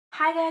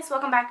Hi guys,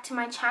 welcome back to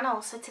my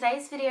channel. So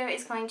today's video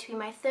is going to be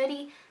my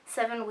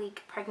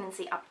 37-week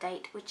pregnancy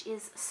update, which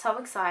is so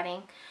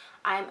exciting.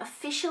 I'm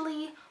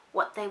officially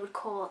what they would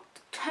call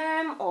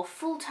term or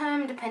full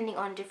term depending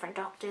on different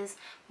doctors.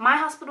 My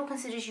hospital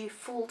considers you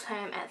full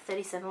term at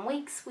 37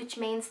 weeks, which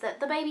means that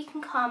the baby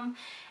can come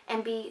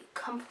and be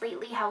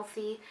completely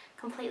healthy,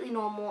 completely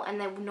normal, and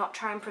they will not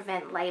try and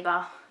prevent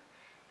labour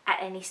at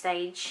any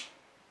stage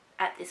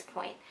at this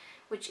point,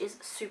 which is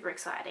super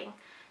exciting.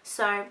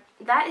 So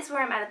that is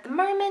where I'm at the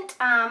moment.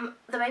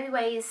 The baby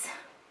weighs,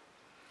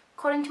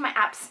 according to my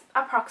apps,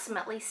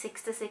 approximately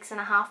 6 to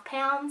 6.5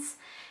 pounds,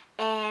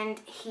 and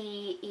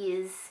he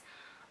is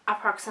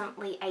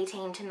approximately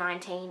 18 to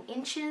 19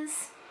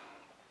 inches.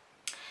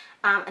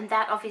 And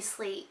that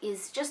obviously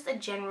is just a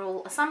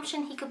general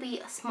assumption. He could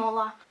be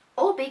smaller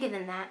or bigger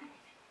than that,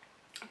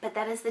 but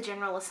that is the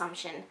general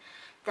assumption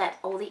that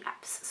all the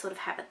apps sort of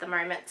have at the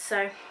moment.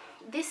 So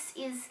this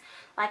is,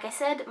 like I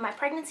said, my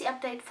pregnancy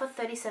update for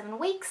 37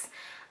 weeks.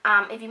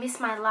 If you missed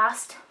my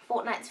last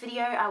fortnight's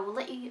video, I will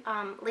let you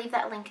leave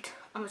that linked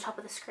on the top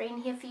of the screen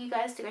here for you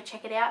guys to go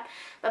check it out.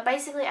 But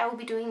basically I will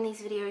be doing these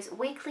videos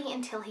weekly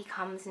until he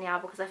comes now,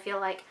 because I feel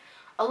like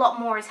a lot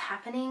more is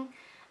happening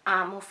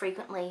more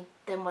frequently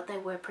than what they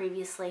were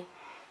previously.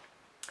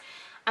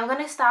 I'm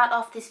going to start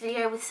off this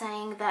video with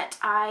saying that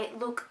I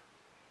look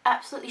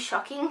absolutely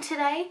shocking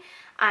today.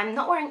 I'm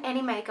not wearing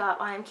any makeup.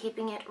 I am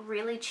keeping it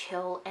really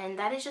chill, and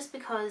that is just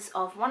because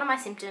of one of my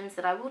symptoms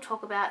that I will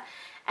talk about,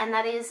 and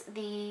that is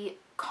the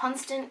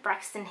constant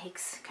Braxton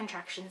Hicks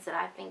contractions that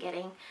I've been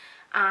getting.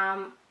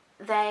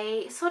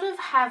 They sort of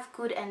have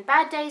good and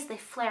bad days. They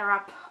flare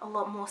up a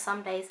lot more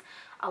some days,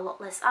 a lot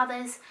less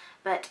others,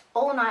 but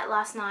all night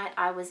last night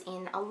I was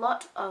in a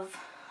lot of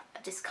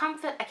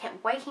discomfort. I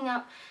kept waking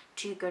up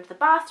to go to the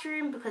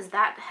bathroom because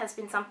that has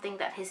been something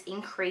that has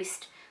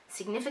increased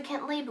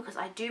significantly, because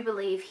I do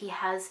believe he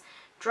has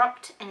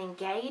dropped and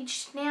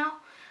engaged now.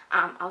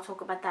 I'll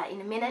talk about that in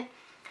a minute.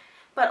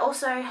 But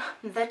also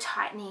the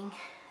tightening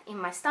in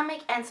my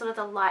stomach and sort of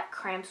the light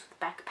cramps with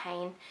back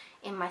pain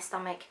in my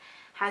stomach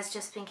has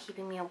just been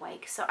keeping me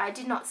awake. So I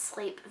did not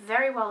sleep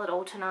very well at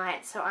all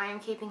tonight, so I am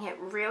keeping it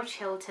real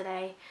chill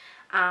today,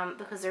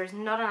 because there is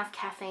not enough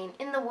caffeine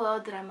in the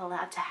world that I'm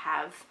allowed to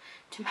have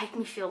to make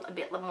me feel a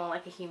bit more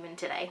like a human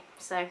today.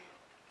 So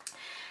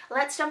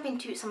let's jump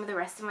into some of the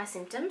rest of my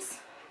symptoms.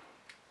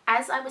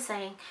 As I was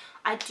saying,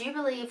 I do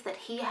believe that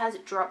he has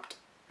dropped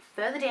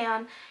further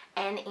down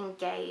and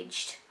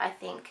engaged, I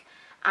think.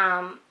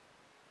 I'm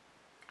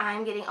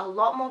getting a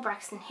lot more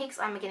Braxton Hicks.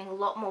 I'm getting a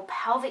lot more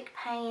pelvic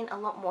pain, a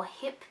lot more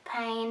hip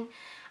pain.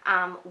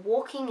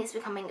 Walking is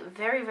becoming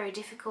very, very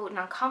difficult and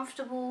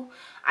uncomfortable.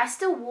 I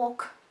still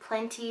walk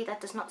plenty.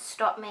 That does not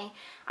stop me.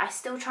 I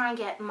still try and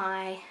get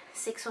my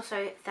 6,000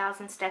 or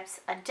so steps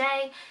a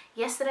day.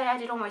 Yesterday I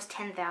did almost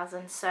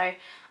 10,000, so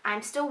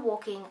I'm still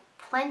walking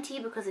plenty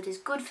because it is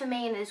good for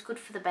me and it is good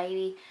for the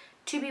baby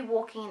to be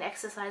walking and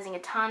exercising a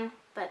ton.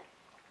 But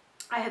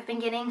I have been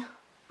getting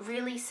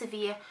really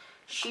severe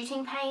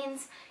shooting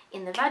pains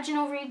in the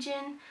vaginal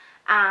region,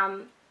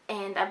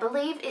 and I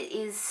believe it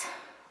is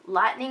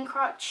lightning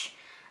crotch,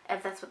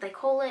 if that's what they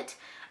call it.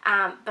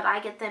 But I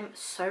get them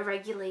so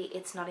regularly,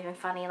 it's not even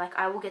funny. Like,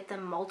 I will get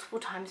them multiple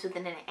times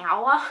within an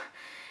hour,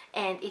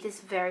 and it is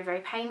very,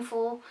 very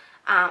painful.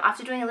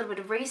 After doing a little bit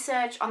of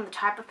research on the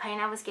type of pain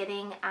I was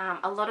getting,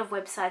 a lot of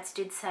websites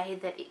did say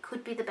that it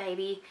could be the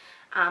baby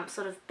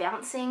sort of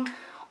bouncing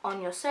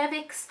on your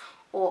cervix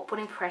or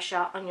putting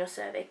pressure on your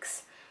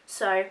cervix.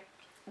 So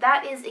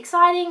that is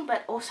exciting,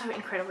 but also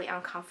incredibly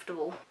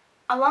uncomfortable.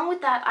 Along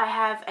with that, I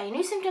have a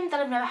new symptom that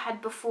I've never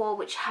had before,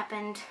 which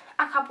happened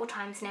a couple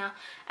times now,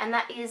 and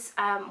that is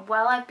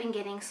while I've been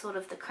getting sort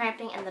of the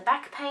cramping and the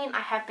back pain,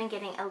 I have been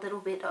getting a little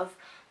bit of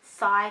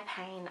thigh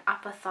pain,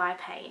 upper thigh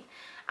pain.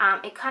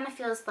 It kind of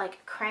feels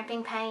like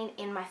cramping pain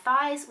in my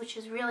thighs, which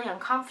is really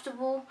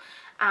uncomfortable,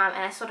 and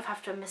I sort of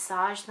have to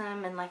massage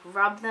them and like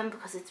rub them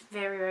because it's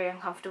very, very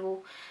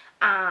uncomfortable.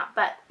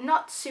 But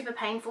not super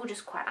painful,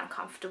 just quite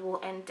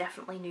uncomfortable and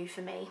definitely new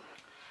for me.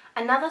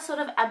 Another sort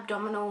of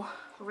abdominal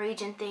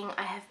region thing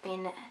I have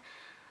been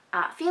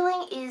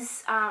feeling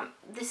is,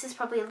 this is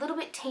probably a little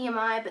bit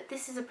TMI, but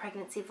this is a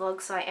pregnancy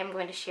vlog, so I am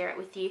going to share it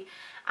with you.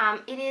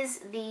 It is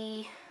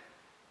the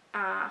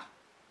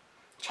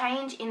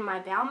change in my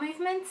bowel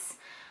movements.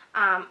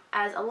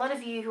 As a lot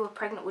of you who are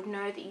pregnant would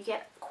know, that you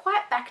get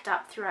quite backed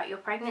up throughout your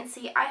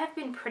pregnancy. I have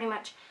been pretty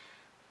much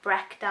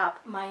backed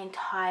up my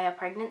entire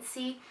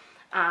pregnancy,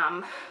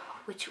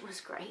 which was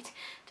great.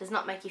 Does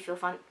not make you feel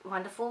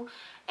wonderful.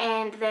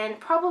 And then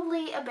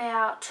probably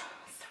about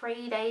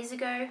 3 days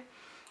ago,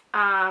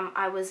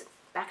 I was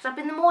backed up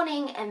in the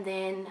morning, and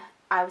then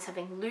I was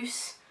having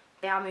loose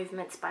bowel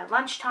movements by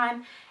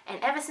lunchtime,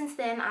 and ever since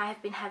then I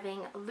have been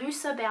having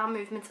looser bowel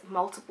movements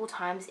multiple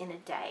times in a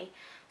day.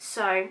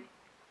 So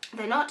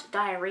they're not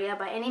diarrhea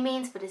by any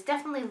means, but it's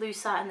definitely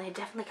looser, and they're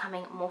definitely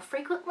coming more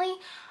frequently.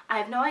 I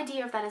have no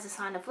idea if that is a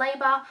sign of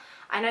labour.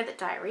 I know that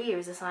diarrhea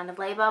is a sign of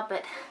labour,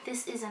 but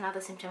this is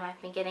another symptom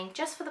I've been getting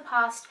just for the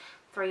past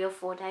 3 or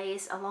 4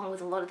 days, along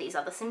with a lot of these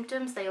other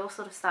symptoms. They all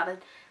sort of started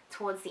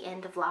towards the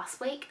end of last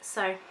week.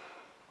 So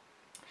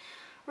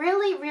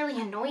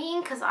really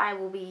annoying, because I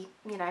will be,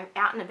 you know,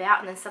 out and about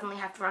and then suddenly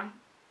have to run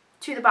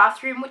to the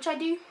bathroom, which I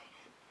do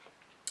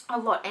a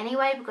lot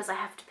anyway because I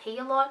have to pee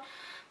a lot,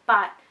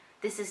 but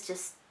this is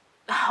just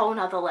a whole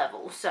nother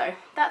level, so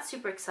that's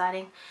super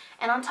exciting.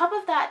 And on top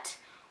of that,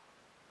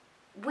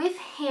 with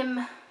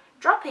him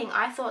dropping,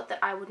 I thought that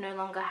I would no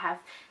longer have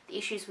the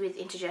issues with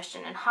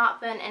indigestion and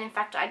heartburn, and in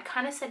fact I'd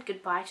kind of said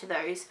goodbye to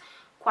those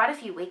quite a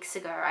few weeks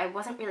ago. I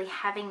wasn't really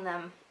having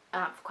them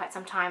for quite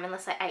some time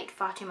unless I ate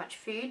far too much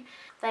food.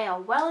 They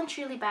are well and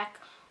truly back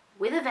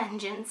with a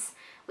vengeance,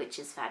 which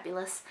is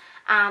fabulous.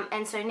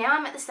 And so now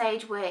I'm at the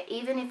stage where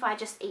even if I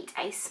just eat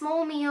a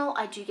small meal,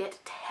 I do get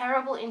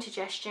terrible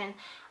indigestion,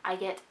 I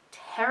get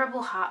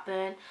terrible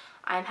heartburn.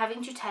 I'm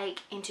having to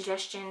take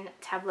indigestion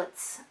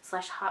tablets /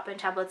 heartburn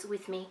tablets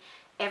with me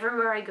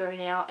everywhere I go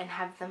now and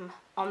have them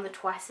on the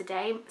twice a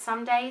day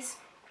some days.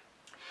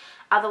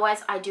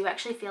 Otherwise, I do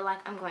actually feel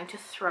like I'm going to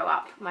throw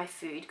up my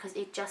food because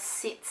it just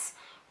sits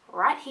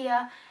right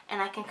here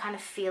and I can kind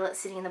of feel it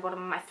sitting in the bottom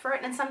of my throat,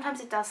 and sometimes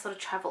it does sort of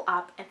travel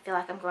up and feel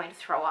like I'm going to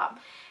throw up.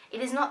 It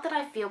is not that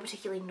I feel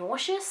particularly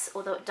nauseous,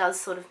 although it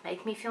does sort of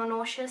make me feel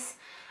nauseous.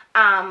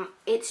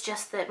 It's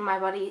just that my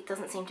body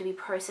doesn't seem to be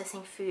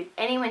processing food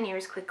anywhere near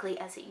as quickly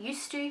as it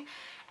used to,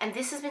 and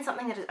this has been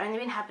something that has only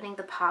been happening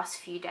the past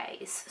few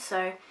days,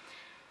 so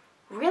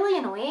really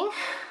annoying.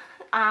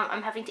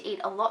 I'm having to eat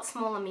a lot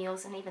smaller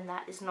meals, and even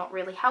that is not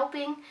really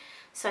helping,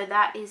 so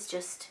that is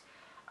just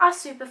a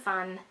super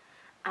fun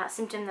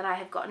symptom that I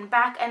have gotten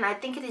back. And I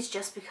think it is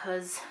just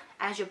because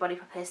as your body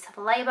prepares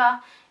to labour,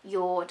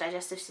 your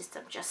digestive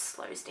system just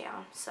slows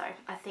down, so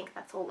I think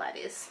that's all that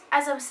is.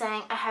 As I was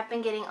saying, I have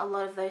been getting a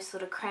lot of those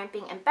sort of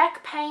cramping and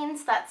back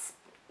pains. That's,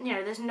 you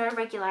know, there's no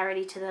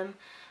regularity to them.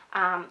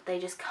 They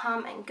just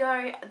come and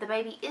go. The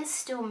baby is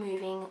still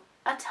moving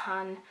a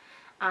ton.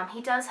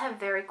 He does have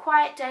very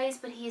quiet days,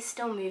 but he is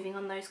still moving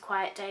on those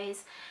quiet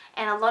days,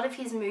 and a lot of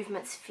his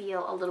movements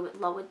feel a little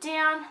bit lower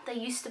down. They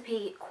used to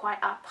be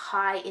quite up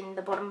high in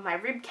the bottom of my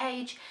rib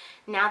cage.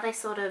 Now they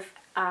sort of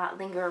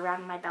linger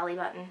around my belly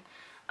button,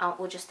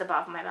 or just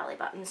above my belly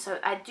button. So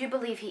I do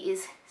believe he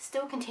is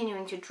still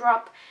continuing to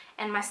drop,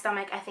 and my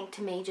stomach, I think,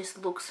 to me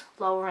just looks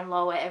lower and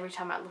lower every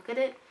time I look at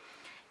it.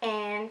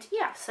 And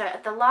yeah, so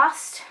the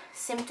last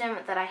symptom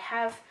that I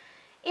have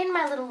in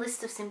my little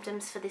list of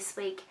symptoms for this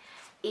week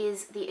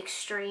is the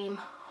extreme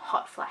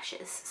hot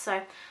flashes.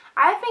 So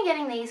I've been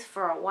getting these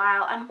for a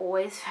while. I'm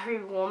always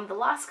very warm. The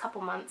last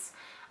couple months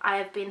I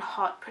have been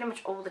hot pretty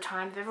much all the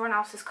time. If everyone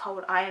else is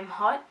cold, I am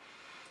hot.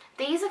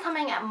 These are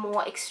coming at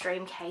more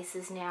extreme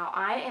cases now.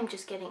 I am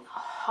just getting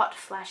hot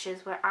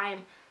flashes where I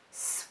am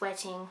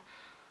sweating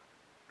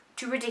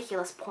to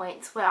ridiculous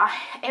points, where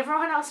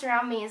everyone else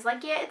around me is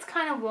like, yeah, it's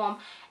kind of warm,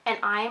 and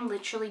I am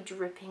literally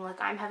dripping.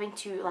 Like, I'm having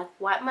to like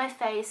wipe my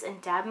face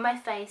and dab my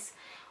face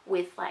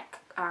with like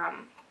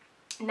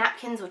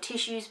napkins or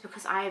tissues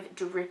because I am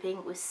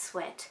dripping with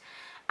sweat,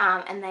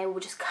 and they will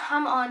just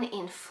come on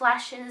in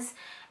flashes,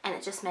 and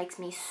it just makes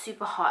me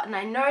super hot. And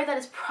I know that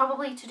is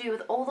probably to do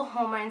with all the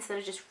hormones that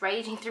are just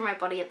raging through my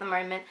body at the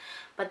moment,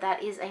 but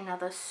that is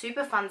another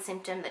super fun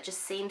symptom that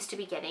just seems to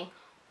be getting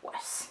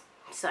worse.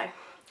 So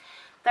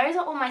those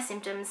are all my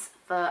symptoms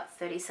for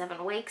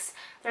 37 weeks.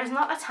 There's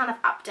not a ton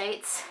of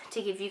updates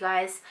to give you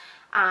guys.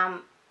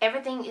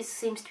 Everything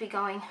seems to be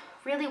going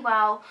really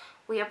well.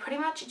 We are pretty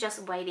much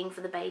just waiting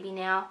for the baby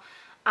now.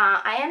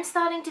 I am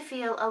starting to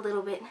feel a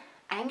little bit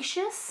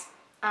anxious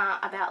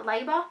about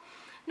labour.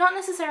 Not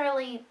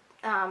necessarily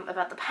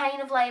about the pain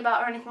of labour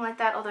or anything like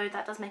that, although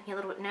that does make me a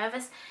little bit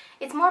nervous.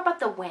 It's more about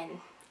the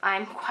when.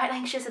 I'm quite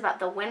anxious about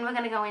the when we're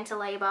going to go into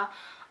labour.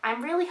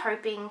 I'm really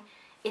hoping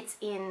it's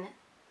in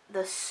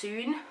the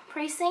soon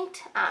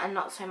precinct and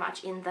not so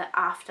much in the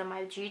after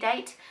my due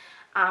date.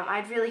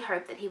 I'd really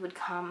hope that he would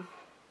come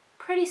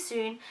pretty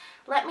soon.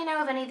 Let me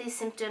know if any of these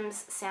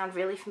symptoms sound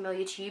really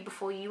familiar to you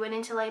before you went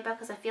into labour,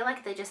 because I feel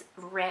like they just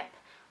ramp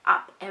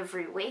up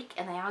every week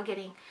and they are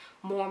getting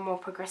more and more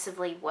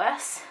progressively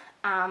worse.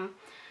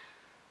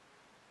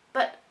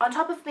 But on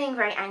top of being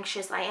very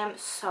anxious, I am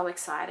so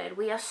excited.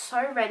 We are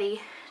so ready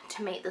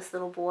to meet this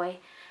little boy.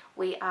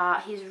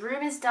 His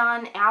room is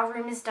done, our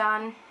room is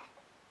done.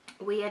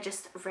 We are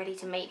just ready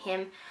to meet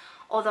him.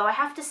 Although I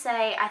have to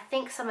say, I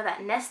think some of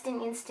that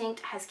nesting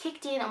instinct has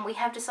kicked in, and we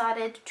have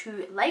decided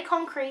to lay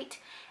concrete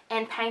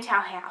and paint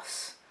our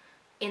house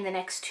in the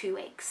next 2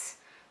 weeks.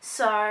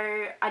 So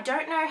I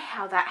don't know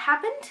how that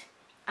happened.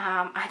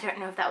 I don't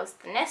know if that was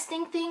the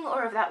nesting thing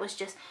or if that was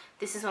just,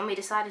 this is when we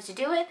decided to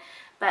do it.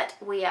 But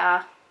we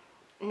are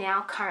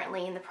now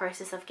currently in the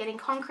process of getting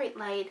concrete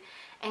laid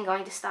and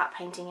going to start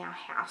painting our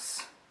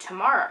house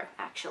tomorrow,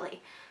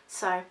 actually.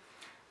 So a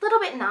little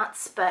bit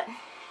nuts, but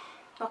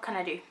what can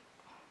I do?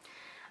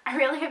 I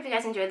really hope you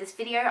guys enjoyed this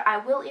video. I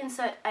will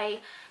insert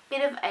a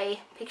bit of a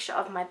picture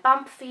of my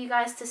bump for you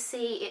guys to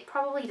see. It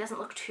probably doesn't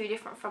look too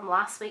different from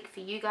last week for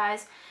you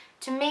guys.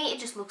 To me, it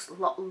just looks a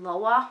lot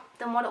lower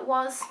than what it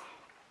was,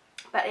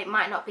 but it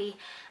might not be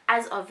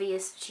as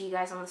obvious to you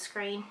guys on the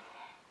screen.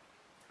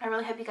 I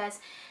really hope you guys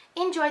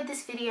enjoyed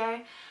this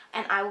video,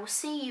 and I will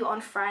see you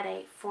on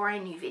Friday for a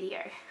new video.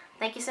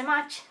 Thank you so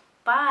much.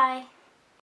 Bye.